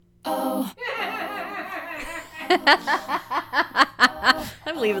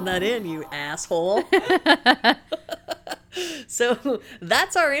I'm leaving that in, you asshole. So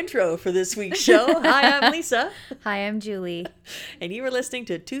that's our intro for this week's show. Hi, I'm Lisa. Hi, I'm Julie. And you were listening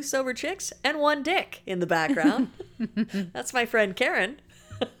to Two Sober Chicks and One Dick in the background. That's my friend Karen.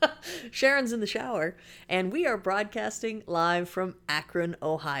 Sharon's in the shower. And we are broadcasting live from Akron,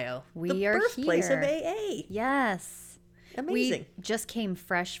 Ohio. We the are birthplace here. of AA. Yes. Amazing. We just came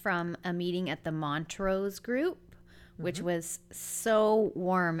fresh from a meeting at the Montrose group, which was so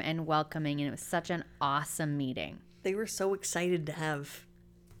warm and welcoming, and it was such an awesome meeting. They were so excited to have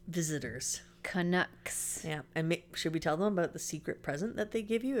visitors. Canucks. Yeah. And should we tell them about the secret present that they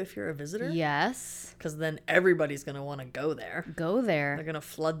give you if you're a visitor? Yes. Because then everybody's going to want to go there. Go there. They're going to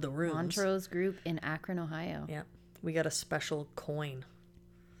flood the rooms. Montrose group in Akron, Ohio. Yeah. We got a special coin.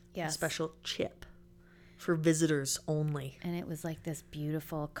 Yes. A special chip for visitors only. And it was like this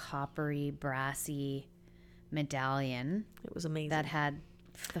beautiful coppery, brassy medallion It was amazing. that had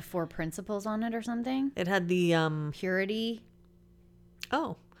the 4 principles on it or something. It had the Purity.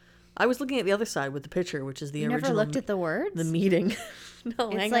 oh, I was looking at the other side with the picture, which is the You original. never looked at the words? the meeting. No,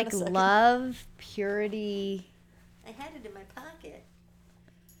 It's hang like on a second. love, purity. I had it in my pocket.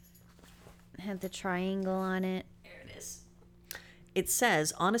 It had the triangle on it. There it is. It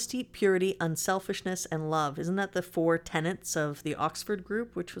says honesty, purity, unselfishness, and love. Isn't that the 4 tenets of the Oxford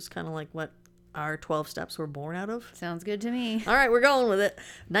group, which was kind of like what our 12 steps were born out of? Sounds good to me. All right, we're going with it.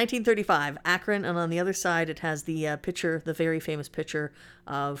 1935, Akron, and on the other side it has the picture, the very famous picture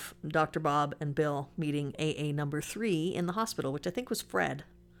of Dr. Bob and Bill meeting AA number 3 in the hospital, which I think was Fred.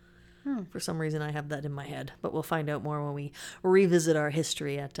 For some reason I have that in my head, but we'll find out more when we revisit our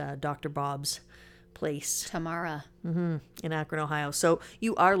history at Dr. Bob's place Tamara. in Akron, Ohio. So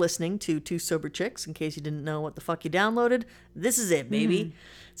you are listening to Two Sober Chicks. In case you didn't know what the fuck you downloaded, this is it, baby.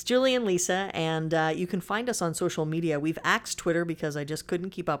 It's Julie and Lisa, and you can find us on social media. We've axed Twitter because I just couldn't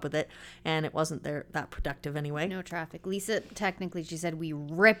keep up with it, and it wasn't there that productive anyway. No traffic. Lisa, technically, she said we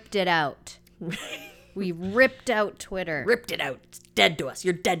ripped it out. We ripped out Twitter. Ripped it out. It's dead to us.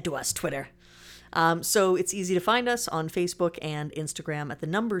 You're dead to us, Twitter. So it's easy to find us on Facebook and Instagram at the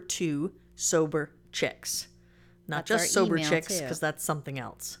number 2 Sober Chicks. Not That's just our Sober email, Chicks, too. because that's something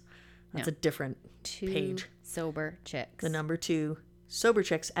else. That's a different 2 page. sober chicks. The number 2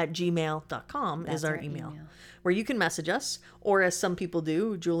 soberchicks@gmail.com is That's our our email, email. where you can message us, or as some people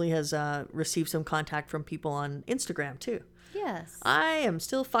do, Julie has received some contact from people on Instagram too. Yes. I am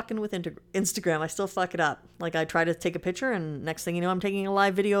still fucking with Instagram. I still fuck it up. Like, I try to take a picture, and next thing you know, I'm taking a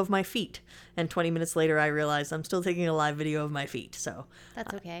live video of my feet. And 20 minutes later, I realize I'm still taking a live video of my feet. So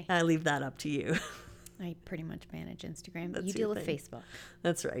That's okay. I leave that up to you. I pretty much manage Instagram. That's You your deal with thing. Facebook.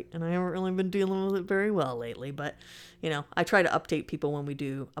 That's right. And I haven't really been dealing with it very well lately. But, I try to update people when we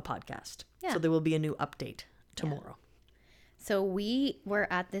do a podcast. Yeah. So there will be a new update tomorrow. So we were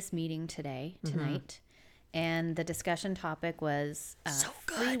at this meeting tonight, and the discussion topic was So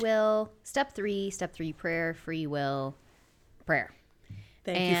free good. will, step 3 prayer, free will, prayer.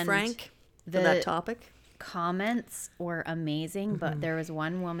 Thank you, And Frank, for the- that topic. Comments were amazing, but there was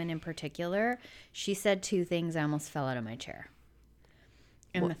one woman in particular. She said 2 things I almost fell out of my chair.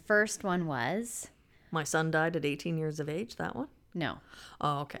 And the first one was, My son died at 18 years of age. That one? no,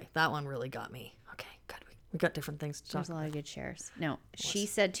 Oh, okay. That one really got me. Okay, good. We got different things to talk there's a about. lot of good shares. No, she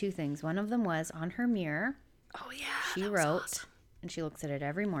said 2 things. One of them was on her mirror, Oh, yeah. she that was wrote, awesome. and she looks at it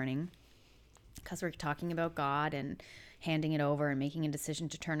every morning because we're talking about God and handing it over and making a decision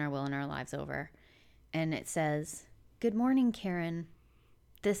to turn our will and our lives over. And it says, "Good morning, Karen.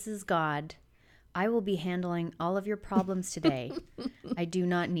 This is God. I will be handling all of your problems today. I do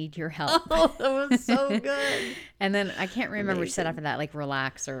not need your help." Oh, that was so good. And then I can't remember what she said after that, like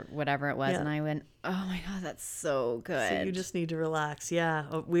relax or whatever it was. Yeah. And I went, oh my God, that's so good. So you just need to relax.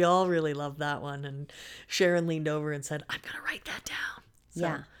 Yeah. We all really loved that one. And Sharon leaned over and said, I'm going to write that down. So,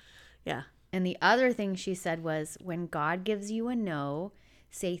 Yeah. Yeah. And the other thing she said was, when God gives you a no,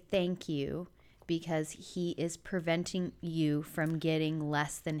 say thank you, because he is preventing you from getting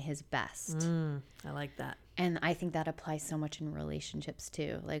less than his best. I like that. And I think that applies so much in relationships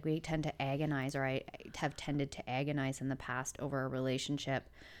too. Like, we tend to agonize, or I have tended to agonize in the past over a relationship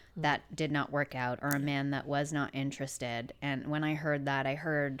that did not work out, or a man that was not interested. And when I heard that, I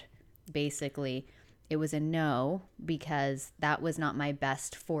heard basically it was a no, because that was not my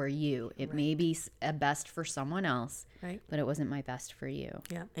best for you. It may be a best for someone else, Right. but it wasn't my best for you.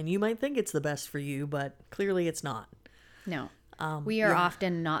 Yeah. And you might think it's the best for you, but clearly it's not. No. We are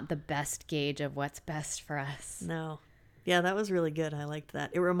often not the best gauge of what's best for us. No. Yeah, that was really good. I liked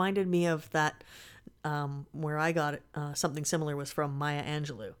that. It reminded me of that where I got it, something similar was from Maya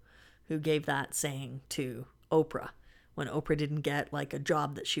Angelou, who gave that saying to Oprah when Oprah didn't get like a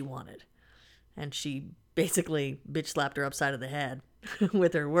job that she wanted. And she basically bitch slapped her upside of the head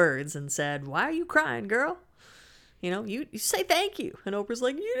with her words and said, "Why are you crying, girl? You know, you say thank you." And Oprah's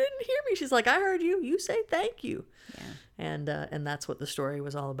like, "You didn't hear me." She's like, "I heard you. You say thank you." Yeah. And that's what the story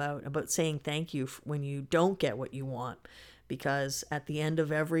was all about saying thank you when you don't get what you want. Because at the end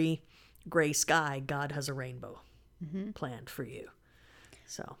of every gray sky, God has a rainbow planned for you.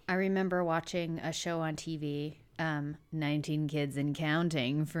 So I remember watching a show on TV, 19 Kids and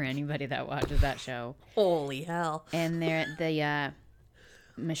Counting, for anybody that watches that show. holy hell. And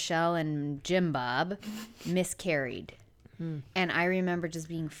Michelle and Jim Bob miscarried. And I remember just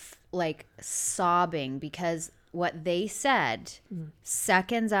being like sobbing because what they said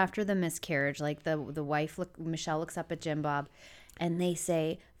seconds after the miscarriage, like the wife, Michelle looks up at Jim Bob and they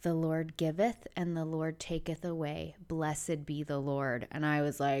say, "The Lord giveth and the Lord taketh away. Blessed be the Lord." And I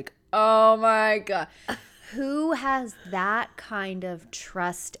was like, oh my God. Who has that kind of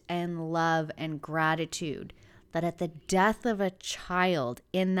trust and love and gratitude that at the death of a child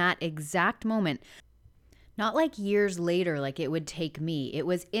in that exact moment, not like years later, like it would take me, it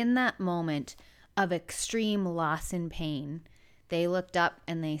was in that moment of extreme loss and pain, they looked up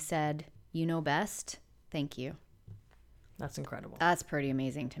and they said, "You know best. Thank you." That's incredible. That's pretty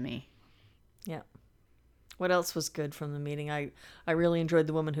amazing to me. Yeah. What else was good from the meeting? I really enjoyed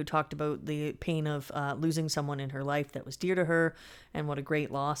the woman who talked about the pain of losing someone in her life that was dear to her and what a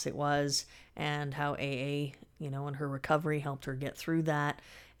great loss it was, and how AA, and her recovery helped her get through that.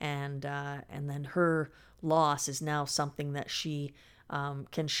 And then her loss is now something that she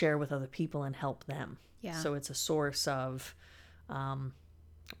can share with other people and help them. Yeah. So it's a source of,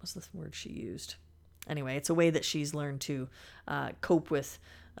 what was the word she used? Anyway, it's a way that she's learned to cope with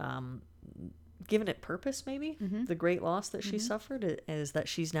giving it purpose, maybe. The great loss that she suffered is that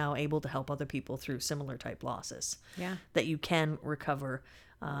she's now able to help other people through similar type losses. Yeah. That you can recover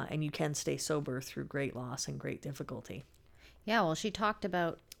and you can stay sober through great loss and great difficulty. Yeah, well, she talked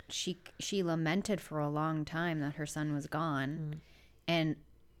about she lamented for a long time that her son was gone and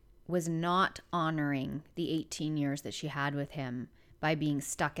was not honoring the 18 years that she had with him by being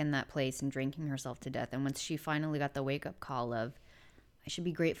stuck in that place and drinking herself to death. And once she finally got the wake-up call of, I should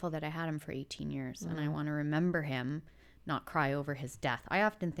be grateful that I had him for 18 years and I want to remember him, not cry over his death. I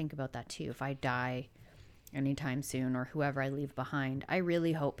often think about that too. If I die anytime soon or whoever I leave behind, I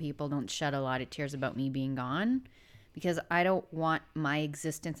really hope people don't shed a lot of tears about me being gone, because I don't want my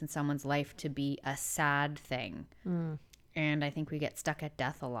existence in someone's life to be a sad thing. And I think we get stuck at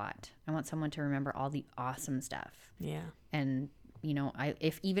death a lot. I want someone to remember all the awesome stuff. Yeah. And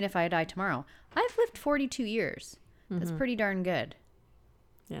even if I die tomorrow, I've lived 42 years. That's pretty darn good.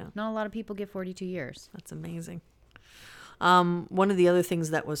 Yeah. Not a lot of people get 42 years. That's amazing. One of the other things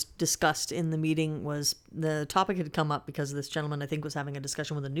that was discussed in the meeting was the topic had come up because this gentleman, I think, was having a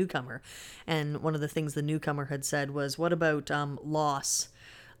discussion with a newcomer. And one of the things the newcomer had said was, what about loss?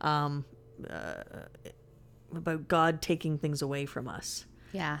 About God taking things away from us.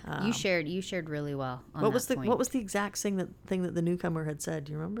 Yeah, you shared really well on What that was the exact thing that the newcomer had said?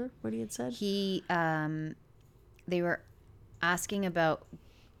 Do you remember what he had said? They were asking about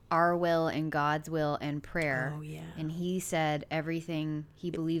our will and God's will and prayer. Oh, yeah. And he said everything, he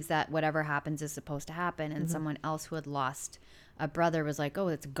believes that whatever happens is supposed to happen. And someone else who had lost a brother was like, "Oh,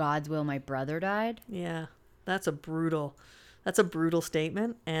 it's God's will my brother died." Yeah, that's a brutal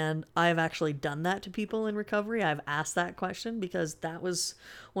statement. And I've actually done that to people in recovery. I've asked that question because that was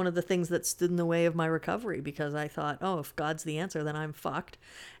one of the things that stood in the way of my recovery, because I thought, oh, if God's the answer, then I'm fucked.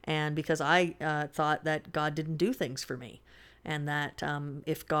 And because I thought that God didn't do things for me. And that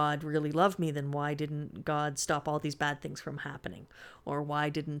if God really loved me, then why didn't God stop all these bad things from happening? Or why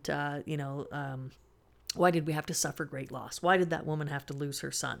didn't, why did we have to suffer great loss? Why did that woman have to lose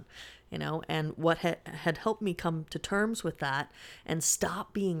her son? And what had helped me come to terms with that and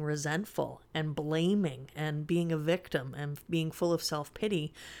stop being resentful and blaming and being a victim and being full of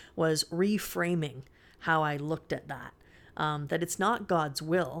self-pity was reframing how I looked at that. That it's not God's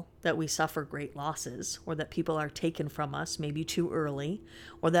will that we suffer great losses, or that people are taken from us maybe too early,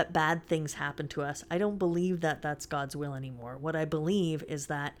 or that bad things happen to us. I don't believe that that's God's will anymore. What I believe is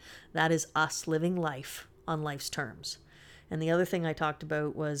that that is us living life on life's terms. And the other thing I talked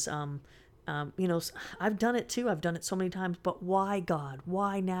about was, I've done it too. I've done it so many times, but why God?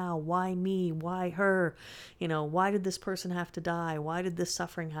 Why now? Why me? Why her? Why did this person have to die? Why did this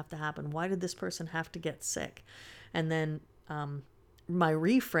suffering have to happen? Why did this person have to get sick? And then my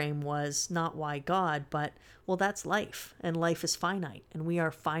reframe was not why God, but, well, that's life, and life is finite, and we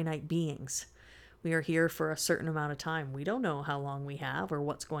are finite beings. We are here for a certain amount of time. We don't know how long we have or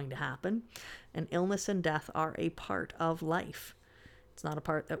what's going to happen. And illness and death are a part of life. It's not a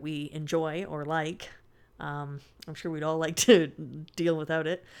part that we enjoy or like. I'm sure we'd all like to deal without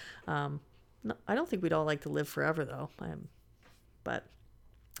it. No, I don't think we'd all like to live forever, though. But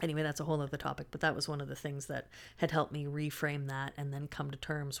anyway, that's a whole other topic. But that was one of the things that had helped me reframe that and then come to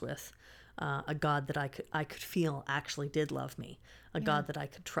terms with a God that I could feel actually did love me, a God that I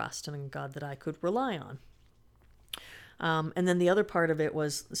could trust, and a God that I could rely on. And then the other part of it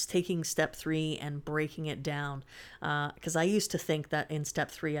was taking step 3 and breaking it down. Because I used to think that in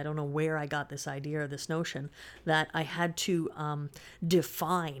step 3, I don't know where I got this idea or this notion, that I had to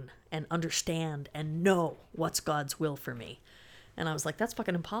define and understand and know what's God's will for me. And I was like, that's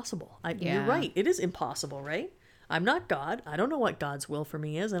fucking impossible. You're right. It is impossible, right? I'm not God. I don't know what God's will for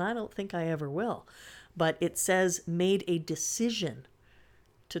me is, and I don't think I ever will. But it says, made a decision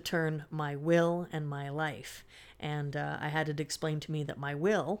to turn my will and my life. And I had it explained to me that my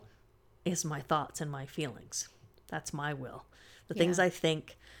will is my thoughts and my feelings. That's my will. The things I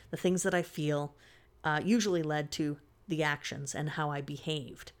think, the things that I feel, usually led to the actions and how I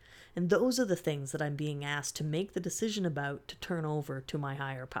behaved. And those are the things that I'm being asked to make the decision about to turn over to my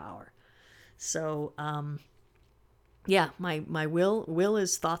higher power. So, my will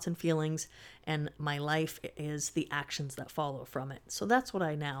is thoughts and feelings, and my life is the actions that follow from it. So that's what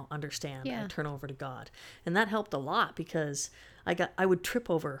I now understand and turn over to God. And that helped a lot, because I would trip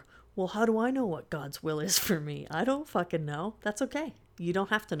over, well, how do I know what God's will is for me? I don't fucking know. That's okay. You don't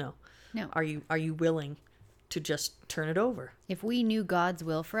have to know. No. Are you willing to just turn it over? If we knew God's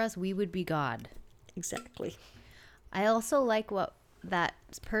will for us, we would be God. Exactly. I also like what that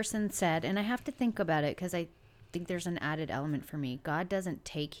person said, and I have to think about it because I think there's an added element for me. God doesn't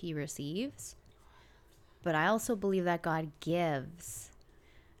take, he receives. But I also believe that God gives.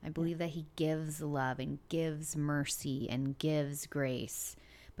 I believe that he gives love and gives mercy and gives grace.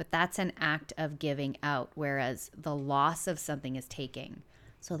 But that's an act of giving out, whereas the loss of something is taking.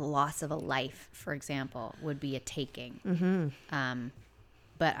 So the loss of a life, for example, would be a taking. Mm-hmm.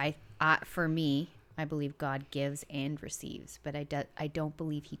 But for me, I believe God gives and receives, but I don't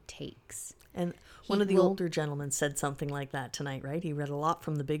believe he takes. And one of the older gentlemen said something like that tonight, right? He read a lot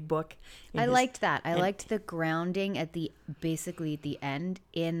from the big book. I liked that. I liked the grounding at the end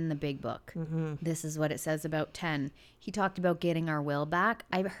in the big book. Mm-hmm. This is what it says about 10. He talked about getting our will back.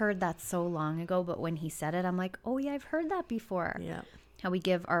 I've heard that so long ago, but when he said it, I'm like, oh yeah, I've heard that before. Yeah. How we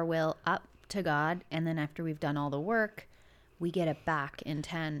give our will up to God, and then after we've done all the work, we get it back in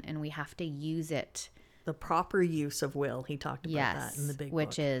 10, and we have to use it. The proper use of will, he talked about that in the big book.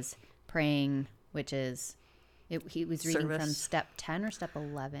 Which is praying, he was reading Service. from step 10 or step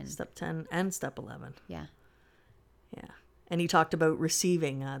 11? Step 10 and step 11. Yeah. Yeah. And he talked about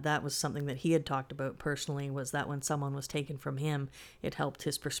receiving. That was something that he had talked about personally, was that when someone was taken from him, it helped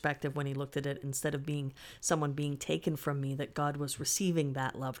his perspective when he looked at it, instead of being someone being taken from me, that God was receiving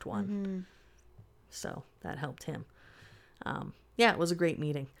that loved one. Mm-hmm. So that helped him. Yeah, it was a great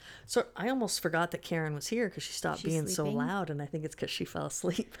meeting. So I almost forgot that Karen was here because she stopped being so loud, and I think it's because she fell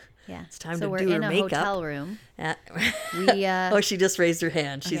asleep. Yeah. It's time so to we're do her in a makeup. Hotel room. Oh, she just raised her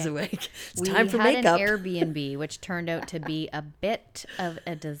hand. She's awake. It's time for makeup. We had an Airbnb, which turned out to be a bit of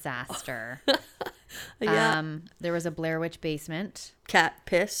a disaster. Yeah. There was a Blair Witch basement. Cat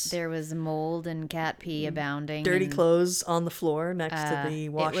piss. There was mold and cat pee abounding. Dirty clothes on the floor next to the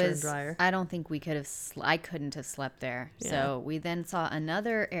washer and dryer. I don't think we could have. I couldn't have slept there. Yeah. So we then saw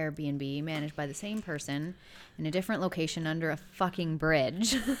another Airbnb managed by the same person in a different location under a fucking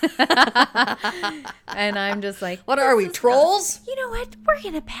bridge. And I'm just like, what are we, trolls? You know what? We're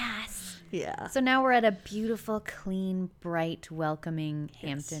gonna pass. Yeah. So now we're at a beautiful, clean, bright, welcoming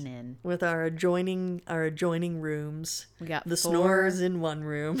Hampton Inn with our adjoining rooms. We got the snorers in one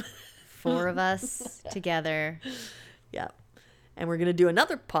room. 4 of us together. Yeah. And we're going to do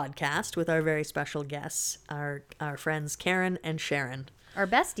another podcast with our very special guests, our friends Karen and Sharon. Our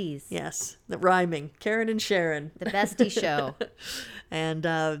besties. Yes. The rhyming. Karen and Sharon. The bestie show.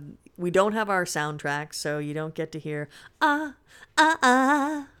 And we don't have our soundtrack, so you don't get to hear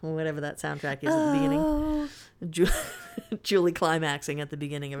whatever that soundtrack is at the beginning. Julie climaxing at the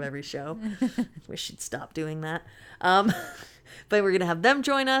beginning of every show. Wish she'd stop doing that. But we're going to have them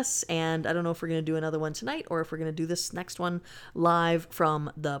join us, and I don't know if we're going to do another one tonight or if we're going to do this next one live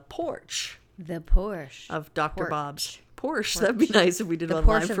from the porch. The Porsche. Of Dr. Bob's. Porsche. That'd be nice if we did one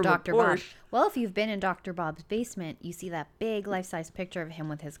live from Dr. a Porsche. Bob. Well, if you've been in Dr. Bob's basement, you see that big life-size picture of him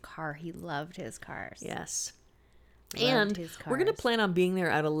with his car. He loved his cars. Yes. And his we're going to cars. plan on being there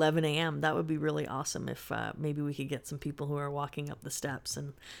at 11 a.m. That would be really awesome if maybe we could get some people who are walking up the steps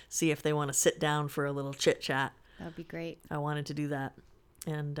and see if they want to sit down for a little chit chat. That would be great. I wanted to do that.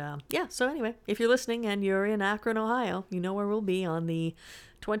 And yeah, so anyway, if you're listening and you're in Akron, Ohio, you know where we'll be on the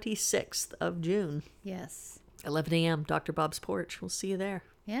 26th of June, Yes. 11 a.m., Dr. Bob's Porch. We'll see you there.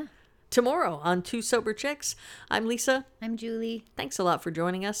 Yeah. Tomorrow on Two Sober Chicks, I'm Lisa. I'm Julie. Thanks a lot for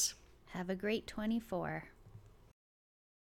joining us. Have a great 24.